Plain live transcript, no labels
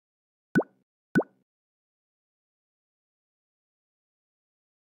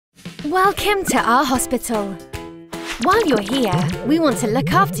Welcome to our hospital. While you're here, we want to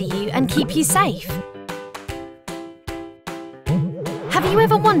look after you and keep you safe. Have you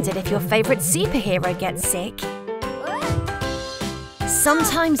ever wondered if your favourite superhero gets sick?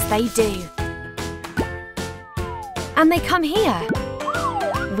 Sometimes they do. And they come here.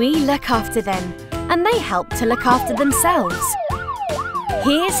 We look after them, and they help to look after themselves.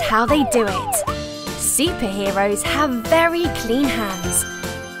 Here's how they do it. Superheroes have very clean hands.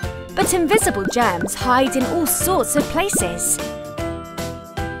 But invisible germs hide in all sorts of places.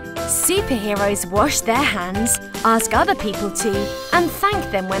 Superheroes wash their hands, ask other people to, and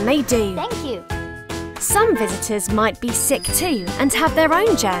thank them when they do. Thank you. Some visitors might be sick too and have their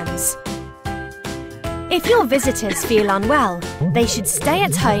own germs. If your visitors feel unwell, they should stay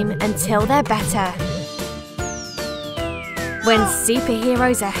at home until they're better. When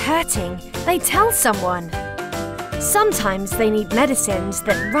superheroes are hurting, they tell someone. Sometimes they need medicines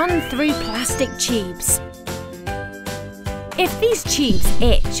that run through plastic tubes. If these tubes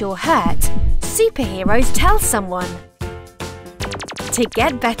itch or hurt, superheroes tell someone. To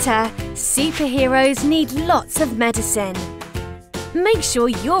get better, superheroes need lots of medicine. Make sure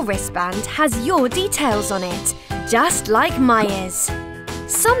your wristband has your details on it, just like Maya's.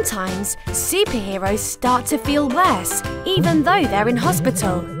 Sometimes superheroes start to feel worse, even though they're in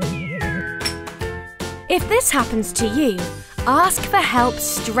hospital. If this happens to you, ask for help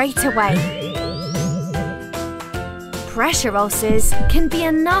straight away. Pressure ulcers can be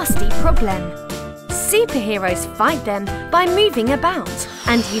a nasty problem. Superheroes fight them by moving about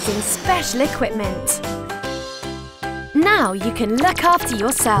and using special equipment. Now you can look after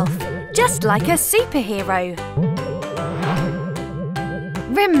yourself, just like a superhero.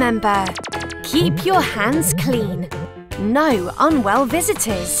 Remember, keep your hands clean. No unwell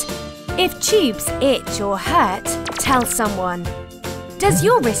visitors. If tubes itch or hurt, tell someone. Does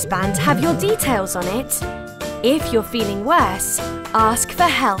your wristband have your details on it? If you're feeling worse, ask for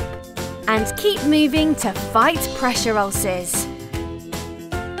help. And keep moving to fight pressure ulcers.